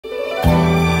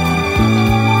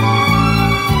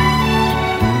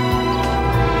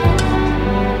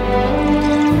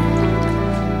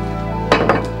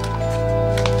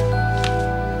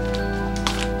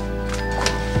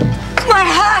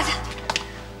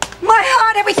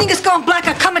think it's going black?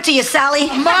 I'm coming to you, Sally.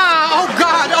 Ma! Oh,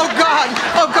 God! Oh, God!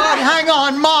 Oh, God, hang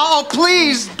on, Ma! Oh,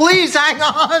 please, please, hang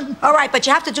on! All right, but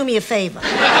you have to do me a favor.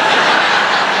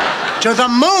 To the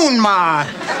moon, Ma!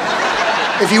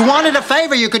 If you wanted a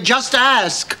favor, you could just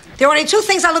ask. There are only two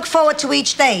things I look forward to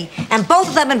each day, and both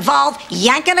of them involve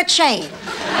yanking a chain.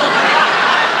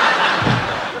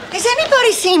 Has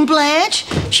anybody seen Blanche?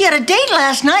 She had a date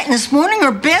last night, and this morning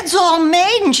her bed's all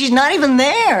made, and she's not even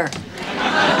there.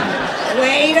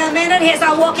 Wait a minute, here's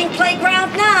our walking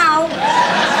playground now.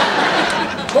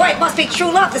 Boy, it must be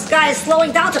true love. This guy is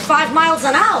slowing down to 5 miles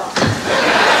an hour.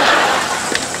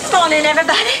 Come on in,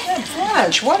 everybody.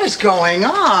 Blanche, what is going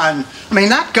on? I mean,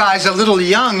 that guy's a little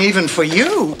young even for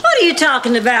you. What are you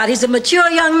talking about? He's a mature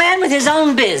young man with his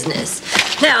own business.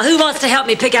 Now, who wants to help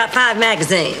me pick out 5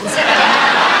 magazines?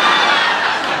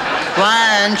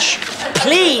 Blanche.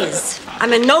 Please.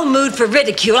 I'm in no mood for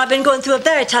ridicule. I've been going through a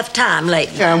very tough time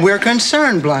lately. And we're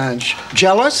concerned, Blanche.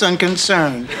 Jealous and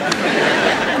concerned.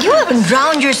 You haven't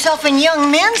drowned yourself in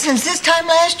young men since this time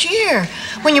last year,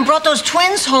 when you brought those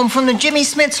twins home from the Jimmy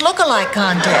Smith's look-alike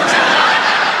contest.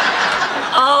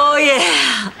 Oh,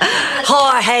 yeah.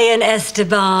 Jorge and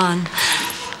Esteban.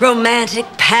 Romantic,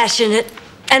 passionate,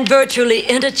 and virtually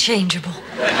interchangeable.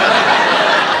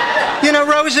 You know,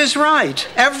 Rose is right.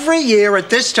 Every year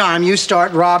at this time, you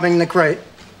start robbing the crate.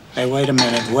 Hey, wait a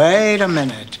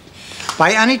minute.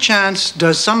 By any chance,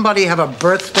 does somebody have a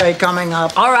birthday coming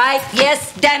up? All right,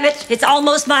 yes, damn it. It's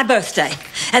almost my birthday.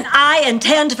 And I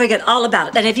intend to forget all about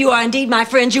it. And if you are indeed my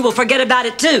friend, you will forget about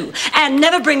it too. And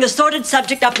never bring the sordid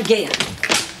subject up again.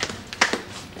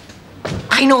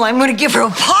 I know, I'm gonna give her a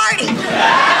party.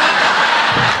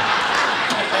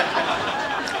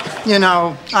 You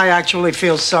know, I actually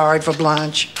feel sorry for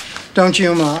Blanche. Don't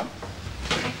you, Ma?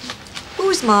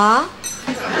 Who's Ma?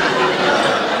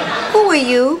 Who are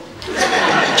you?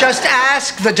 Just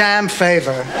ask the damn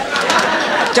favor.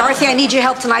 Dorothy, I need your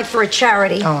help tonight for a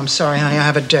charity. Oh, I'm sorry, honey. I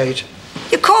have a date.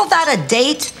 You call that a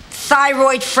date?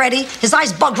 Thyroid Freddy? His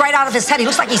eyes bugged right out of his head. He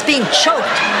looks like he's being choked.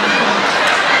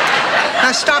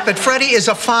 Now, stop it. Freddie is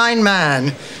a fine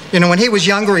man. You know, when he was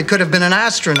younger, he could have been an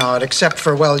astronaut, except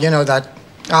for, well, you know, that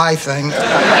eye thing.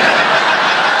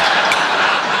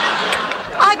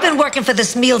 I've been working for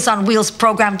this Meals on Wheels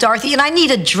program, Dorothy, and I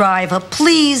need a driver,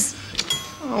 please.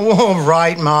 Oh, all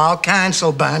right, Ma. I'll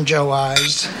cancel Banjo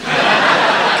Eyes.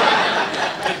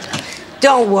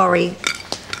 Don't worry.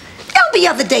 There'll be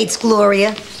other dates,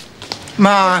 Gloria.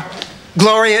 Ma,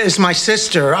 Gloria is my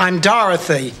sister. I'm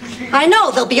Dorothy. I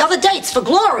know. There'll be other dates for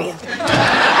Gloria.